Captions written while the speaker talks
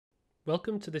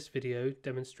Welcome to this video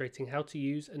demonstrating how to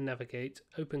use and navigate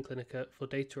OpenClinica for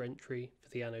data entry for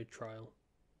the ANODE trial.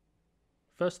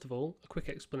 First of all, a quick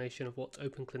explanation of what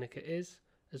OpenClinica is,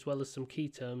 as well as some key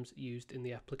terms used in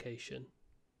the application.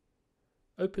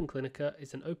 OpenClinica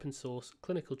is an open source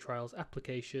clinical trials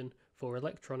application for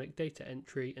electronic data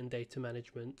entry and data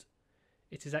management.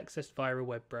 It is accessed via a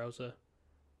web browser.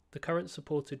 The current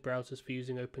supported browsers for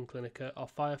using OpenClinica are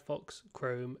Firefox,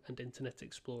 Chrome, and Internet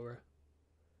Explorer.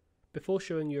 Before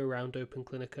showing you around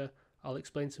OpenClinica, I'll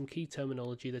explain some key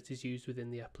terminology that is used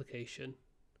within the application.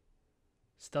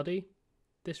 Study,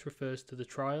 this refers to the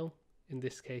trial, in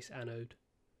this case ANODE.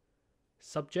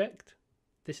 Subject,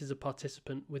 this is a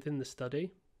participant within the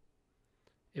study.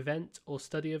 Event or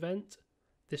study event,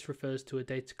 this refers to a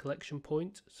data collection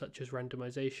point such as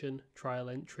randomization, trial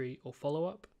entry or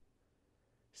follow-up.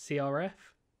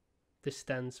 CRF, this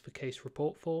stands for case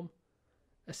report form.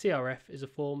 A CRF is a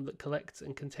form that collects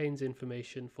and contains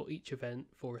information for each event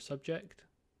for a subject.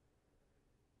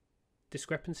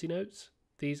 Discrepancy notes.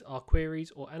 These are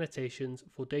queries or annotations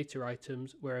for data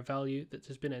items where a value that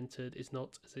has been entered is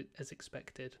not as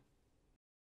expected.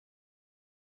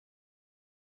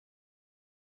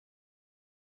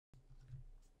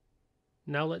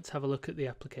 Now let's have a look at the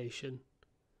application.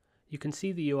 You can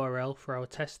see the URL for our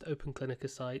test OpenClinica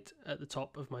site at the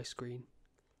top of my screen.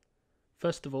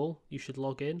 First of all, you should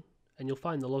log in, and you'll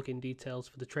find the login details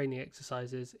for the training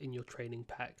exercises in your training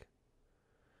pack.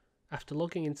 After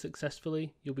logging in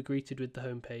successfully, you'll be greeted with the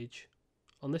home page.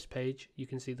 On this page, you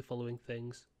can see the following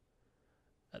things.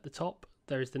 At the top,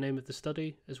 there is the name of the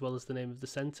study as well as the name of the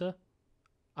centre.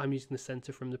 I'm using the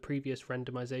centre from the previous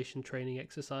randomization training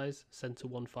exercise, Centre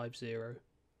 150.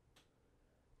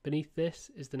 Beneath this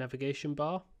is the navigation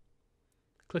bar.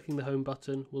 Clicking the home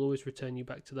button will always return you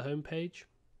back to the home page.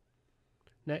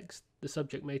 Next, the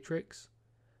subject matrix.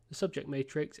 The subject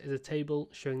matrix is a table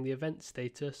showing the event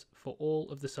status for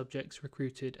all of the subjects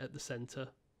recruited at the centre.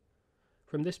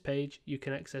 From this page, you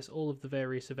can access all of the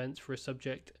various events for a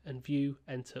subject and view,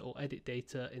 enter or edit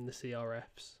data in the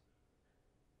CRFs.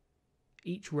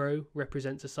 Each row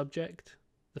represents a subject.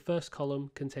 The first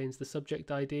column contains the subject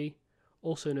ID,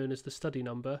 also known as the study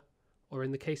number, or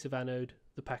in the case of ANODE,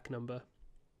 the pack number.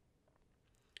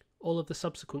 All of the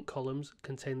subsequent columns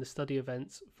contain the study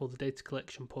events for the data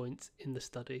collection points in the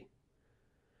study.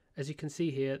 As you can see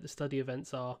here, the study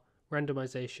events are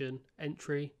randomization,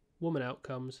 entry, woman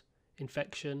outcomes,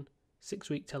 infection,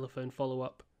 6-week telephone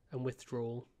follow-up, and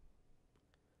withdrawal.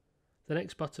 The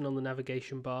next button on the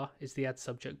navigation bar is the Add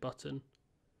Subject button.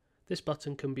 This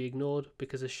button can be ignored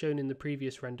because, as shown in the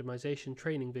previous randomization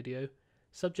training video,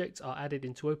 subjects are added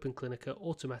into OpenClinica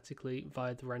automatically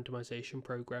via the randomization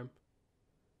program.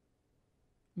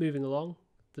 Moving along,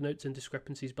 the Notes and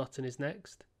Discrepancies button is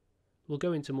next. We'll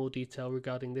go into more detail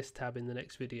regarding this tab in the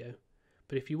next video,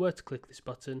 but if you were to click this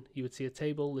button, you would see a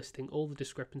table listing all the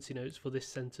discrepancy notes for this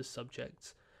centre's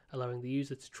subjects, allowing the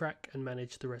user to track and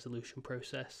manage the resolution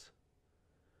process.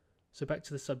 So back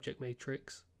to the subject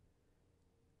matrix.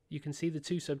 You can see the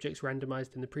two subjects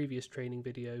randomized in the previous training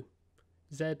video,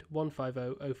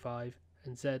 Z15005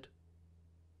 and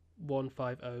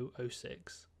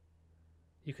Z15006.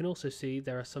 You can also see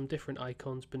there are some different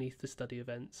icons beneath the study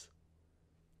events.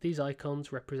 These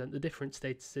icons represent the different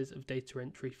statuses of data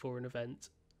entry for an event.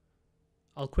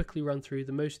 I'll quickly run through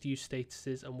the most used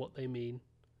statuses and what they mean.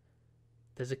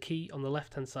 There's a key on the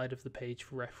left-hand side of the page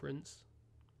for reference.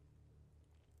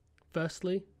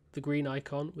 Firstly, the green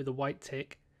icon with a white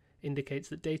tick indicates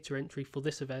that data entry for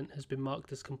this event has been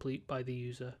marked as complete by the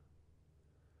user.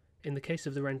 In the case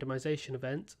of the randomization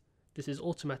event, this is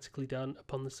automatically done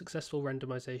upon the successful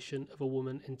randomization of a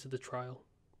woman into the trial.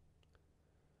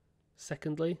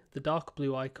 Secondly, the dark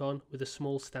blue icon with a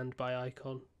small standby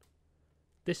icon.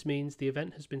 This means the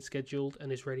event has been scheduled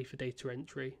and is ready for data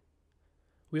entry.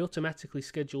 We automatically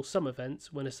schedule some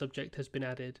events when a subject has been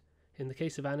added. In the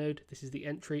case of ANODE, this is the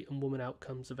entry and woman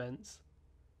outcomes events.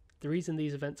 The reason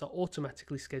these events are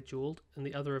automatically scheduled and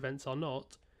the other events are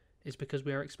not is because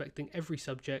we are expecting every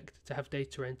subject to have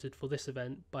data entered for this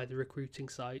event by the recruiting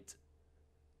site.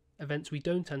 Events we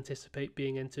don't anticipate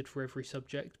being entered for every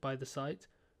subject by the site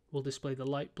will display the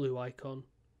light blue icon.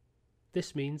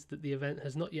 This means that the event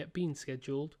has not yet been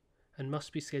scheduled and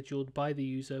must be scheduled by the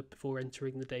user before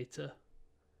entering the data.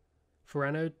 For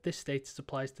ANODE, this status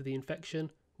applies to the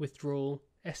infection, withdrawal,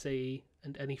 SAE,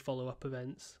 and any follow-up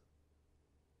events.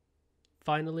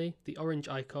 Finally, the orange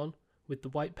icon with the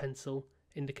white pencil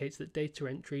indicates that data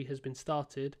entry has been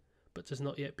started but has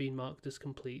not yet been marked as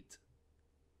complete.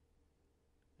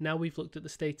 Now we've looked at the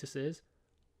statuses,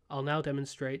 I'll now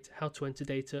demonstrate how to enter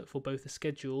data for both a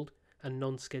scheduled and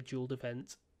non-scheduled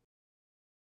event.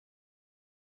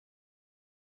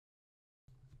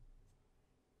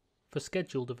 For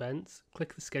scheduled events,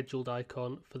 click the scheduled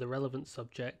icon for the relevant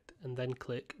subject and then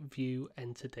click View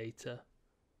Enter Data.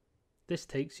 This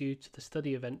takes you to the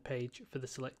study event page for the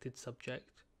selected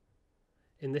subject.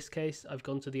 In this case, I've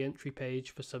gone to the entry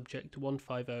page for subject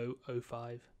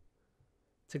 15005.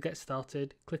 To get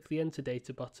started, click the Enter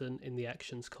Data button in the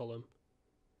Actions column.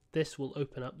 This will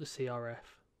open up the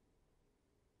CRF.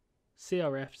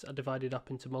 CRFs are divided up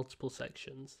into multiple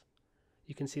sections.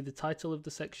 You can see the title of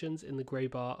the sections in the grey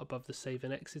bar above the Save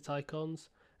and Exit icons,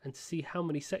 and to see how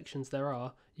many sections there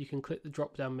are, you can click the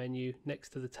drop-down menu next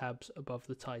to the tabs above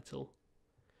the title.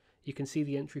 You can see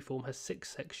the entry form has 6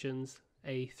 sections,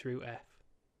 A through F.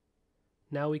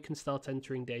 Now we can start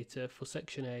entering data for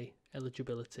Section A,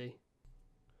 Eligibility.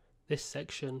 This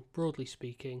section, broadly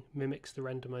speaking, mimics the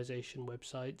randomization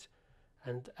website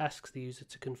and asks the user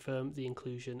to confirm the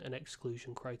inclusion and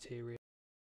exclusion criteria.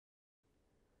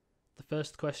 The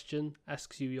first question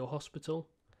asks you your hospital.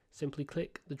 Simply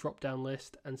click the drop-down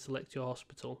list and select your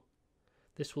hospital.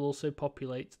 This will also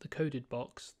populate the coded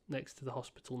box next to the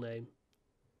hospital name.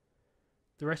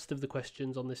 The rest of the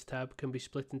questions on this tab can be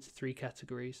split into 3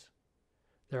 categories.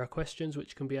 There are questions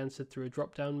which can be answered through a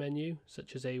drop-down menu,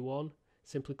 such as A1.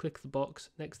 Simply click the box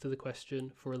next to the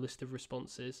question for a list of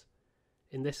responses.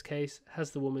 In this case,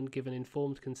 has the woman given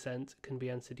informed consent can be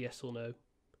answered yes or no.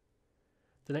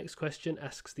 The next question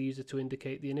asks the user to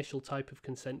indicate the initial type of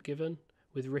consent given,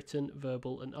 with written,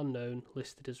 verbal and unknown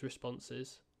listed as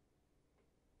responses.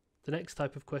 The next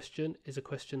type of question is a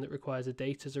question that requires a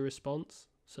date as a response,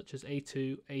 such as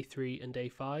A2, A3 and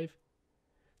A5.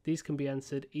 These can be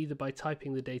answered either by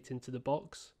typing the date into the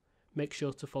box. Make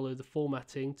sure to follow the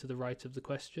formatting to the right of the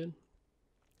question.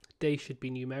 Day should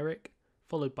be numeric,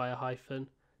 followed by a hyphen,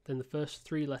 then the first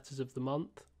 3 letters of the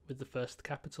month, with the first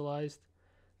capitalized,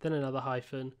 then another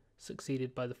hyphen,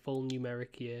 succeeded by the full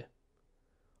numeric year.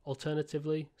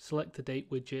 Alternatively, select the date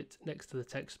widget next to the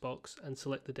text box and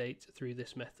select the date through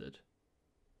this method.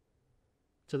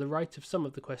 To the right of some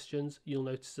of the questions, you'll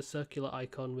notice a circular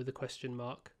icon with a question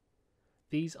mark.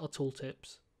 These are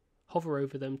tooltips. Hover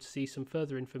over them to see some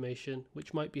further information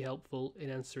which might be helpful in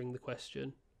answering the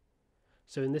question.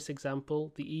 So in this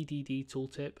example, the EDD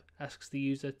tooltip asks the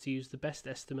user to use the best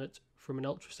estimate from an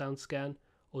ultrasound scan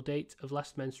or date of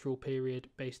last menstrual period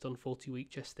based on 40-week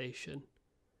gestation.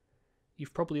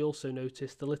 You've probably also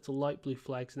noticed the little light blue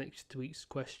flags next to each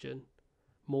question.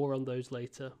 More on those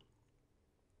later.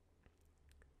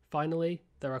 Finally,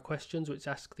 there are questions which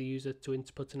ask the user to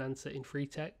input an answer in free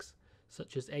text,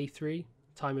 such as A3,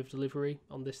 time of delivery,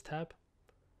 on this tab.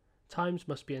 Times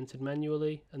must be entered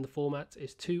manually, and the format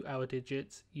is 2 hour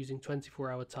digits using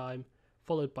 24-hour time,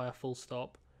 followed by a full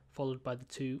stop, followed by the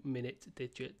 2-minute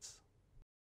digits.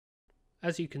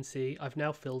 As you can see, I've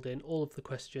now filled in all of the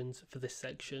questions for this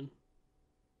section.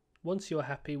 Once you are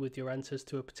happy with your answers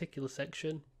to a particular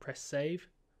section, press Save.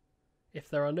 If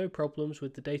there are no problems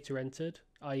with the data entered,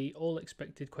 i.e. all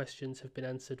expected questions have been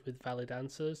answered with valid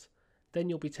answers, then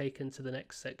you'll be taken to the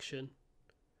next section.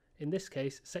 In this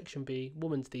case, Section B,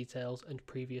 Woman's Details and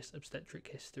Previous Obstetric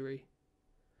History.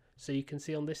 So you can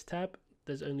see on this tab,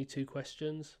 there's only 2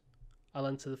 questions. I'll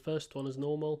answer the first one as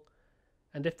normal,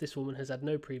 and if this woman has had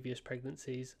no previous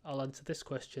pregnancies, I'll answer this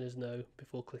question as no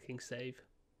before clicking Save.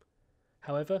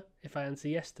 However, if I answer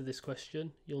yes to this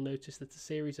question, you'll notice that a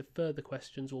series of further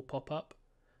questions will pop up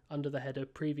under the header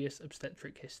Previous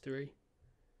Obstetric History.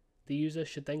 The user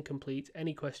should then complete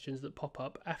any questions that pop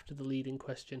up after the leading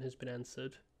question has been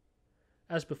answered.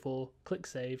 As before, click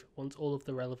Save once all of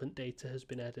the relevant data has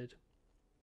been added.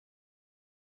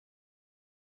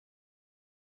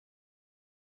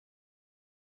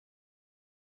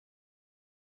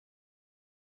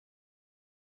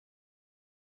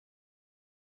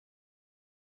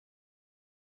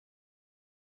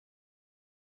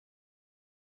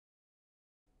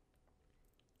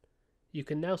 You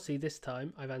can now see this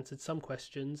time I've answered some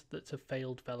questions that have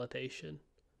failed validation.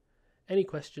 Any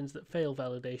questions that fail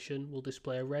validation will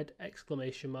display a red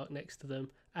exclamation mark next to them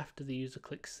after the user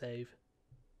clicks Save.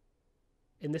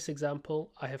 In this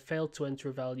example, I have failed to enter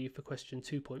a value for question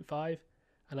 2.5,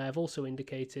 and I have also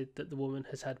indicated that the woman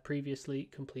has had previously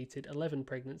completed 11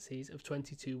 pregnancies of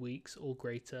 22 weeks or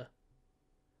greater.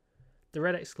 The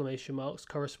red exclamation marks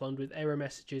correspond with error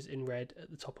messages in red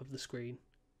at the top of the screen.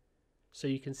 So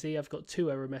you can see I've got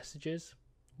 2 error messages,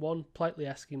 one politely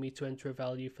asking me to enter a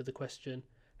value for the question,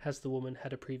 has the woman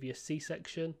had a previous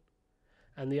C-section,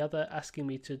 and the other asking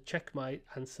me to check my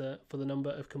answer for the number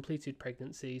of completed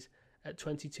pregnancies at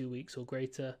 22 weeks or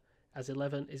greater, as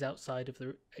 11 is outside of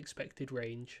the expected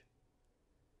range.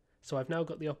 So I've now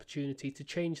got the opportunity to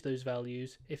change those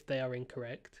values if they are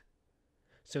incorrect.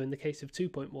 So in the case of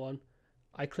 2.1,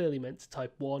 I clearly meant to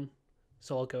type 1,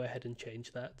 so I'll go ahead and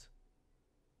change that.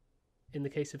 In the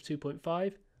case of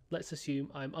 2.5, let's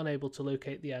assume I'm unable to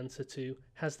locate the answer to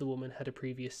has the woman had a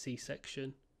previous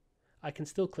C-section. I can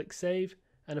still click save,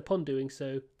 and upon doing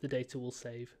so, the data will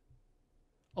save.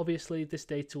 Obviously, this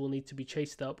data will need to be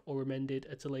chased up or amended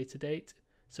at a later date,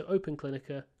 so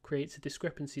OpenClinica creates a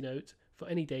discrepancy note for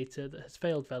any data that has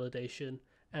failed validation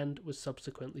and was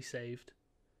subsequently saved.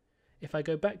 If I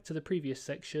go back to the previous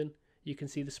section, you can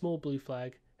see the small blue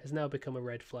flag has now become a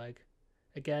red flag.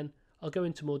 Again, I'll go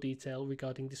into more detail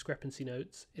regarding discrepancy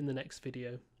notes in the next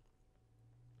video.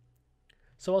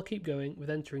 So I'll keep going with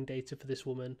entering data for this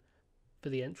woman for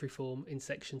the entry form in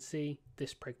section C,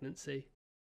 this pregnancy.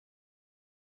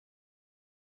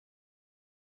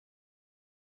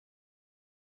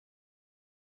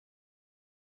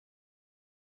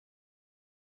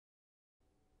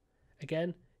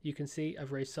 Again, you can see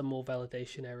I've raised some more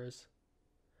validation errors.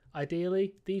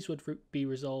 Ideally, these would be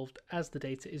resolved as the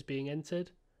data is being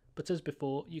entered, but as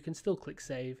before, you can still click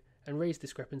save and raise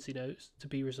discrepancy notes to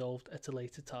be resolved at a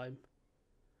later time.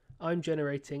 I'm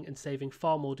generating and saving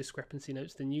far more discrepancy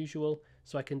notes than usual,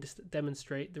 so I can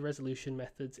demonstrate the resolution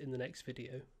methods in the next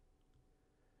video.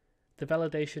 The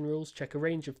validation rules check a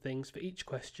range of things for each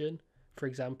question. For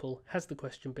example, has the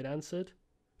question been answered?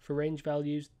 For range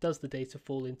values, does the data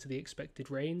fall into the expected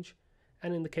range?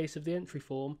 And in the case of the entry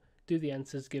form, do the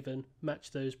answers given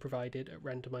match those provided at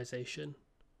randomization?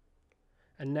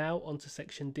 And now onto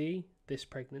section D, this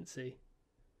pregnancy.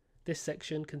 This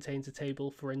section contains a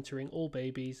table for entering all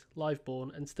babies, live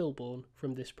born and stillborn,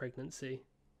 from this pregnancy.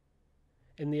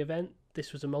 In the event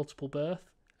this was a multiple birth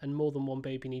and more than one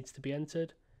baby needs to be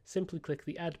entered, simply click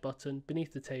the Add button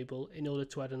beneath the table in order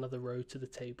to add another row to the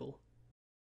table.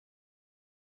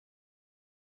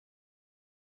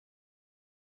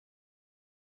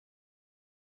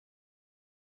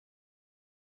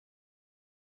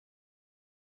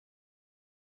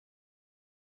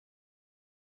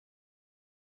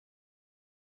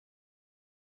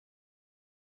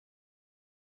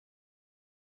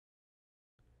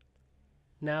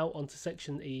 Now onto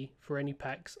section E for any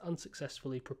packs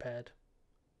unsuccessfully prepared.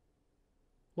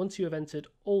 Once you have entered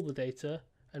all the data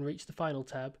and reach the final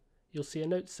tab, you'll see a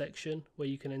notes section where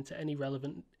you can enter any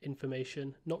relevant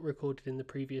information not recorded in the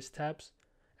previous tabs,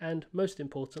 and most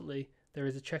importantly, there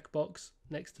is a checkbox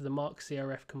next to the Mark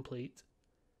CRF Complete.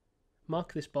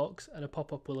 Mark this box and a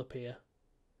pop-up will appear.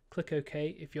 Click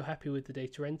OK if you're happy with the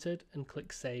data entered and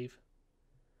click Save.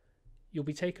 You'll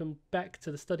be taken back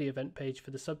to the study event page for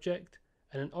the subject,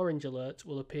 and an orange alert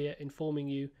will appear informing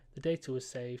you the data was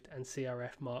saved and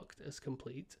CRF marked as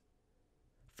complete.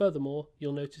 Furthermore,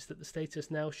 you'll notice that the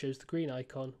status now shows the green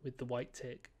icon with the white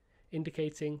tick,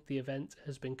 indicating the event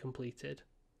has been completed.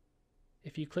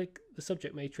 If you click the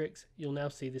subject matrix, you'll now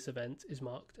see this event is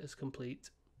marked as complete.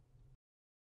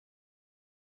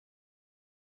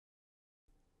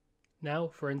 Now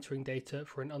for entering data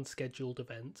for an unscheduled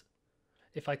event.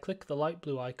 If I click the light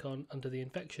blue icon under the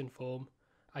infection form,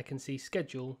 I can see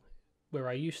Schedule, where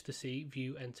I used to see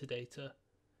View Enter Data.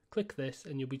 Click this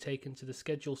and you'll be taken to the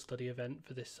Schedule study event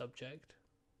for this subject.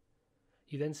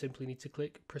 You then simply need to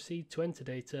click Proceed to Enter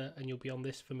Data and you'll be on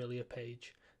this familiar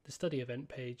page, the study event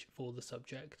page for the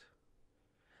subject.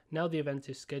 Now the event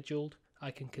is scheduled,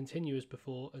 I can continue as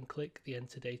before and click the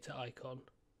Enter Data icon.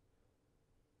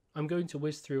 I'm going to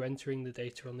whiz through entering the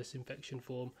data on this infection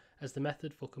form, as the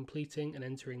method for completing and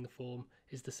entering the form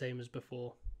is the same as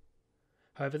before.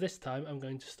 However, this time I'm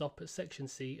going to stop at section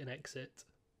C and exit.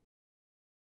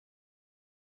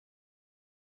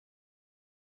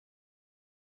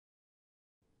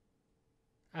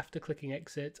 After clicking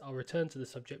exit, I'll return to the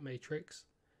subject matrix,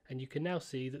 and you can now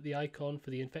see that the icon for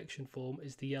the infection form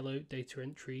is the yellow data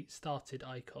entry started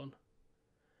icon.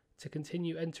 To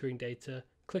continue entering data,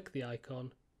 click the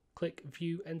icon, click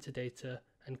View Enter Data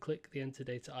and click the Enter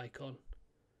Data icon.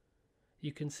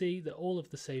 You can see that all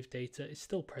of the saved data is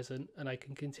still present and I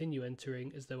can continue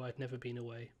entering as though I'd never been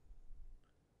away.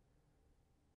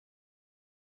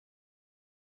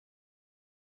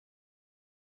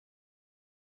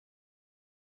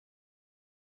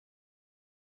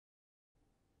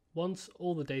 Once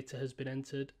all the data has been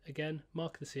entered, again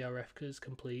mark the CRF as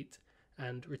complete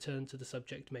and return to the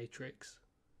subject matrix.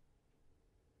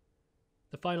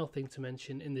 The final thing to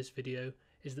mention in this video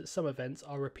is that some events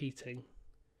are repeating.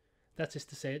 That is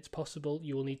to say, it's possible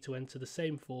you will need to enter the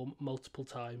same form multiple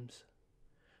times.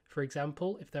 For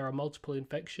example, if there are multiple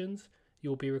infections, you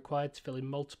will be required to fill in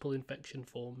multiple infection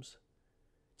forms.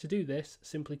 To do this,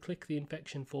 simply click the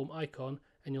infection form icon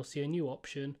and you'll see a new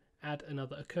option, Add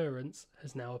Another Occurrence,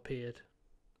 has now appeared.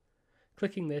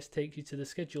 Clicking this takes you to the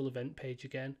Schedule Event page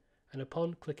again, and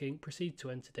upon clicking Proceed to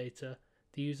enter data,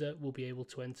 the user will be able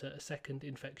to enter a second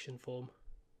infection form.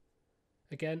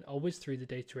 Again, I'll whiz through the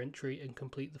data entry and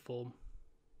complete the form.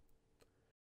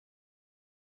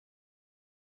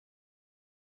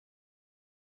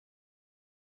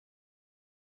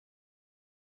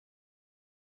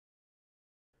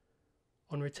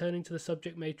 On returning to the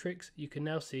subject matrix, you can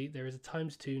now see there is a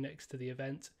 ×2 next to the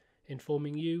event,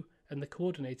 informing you and the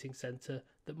coordinating centre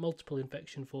that multiple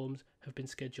infection forms have been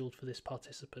scheduled for this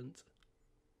participant.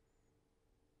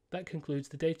 That concludes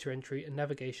the data entry and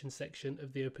navigation section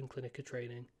of the OpenClinica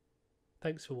training.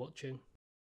 Thanks for watching.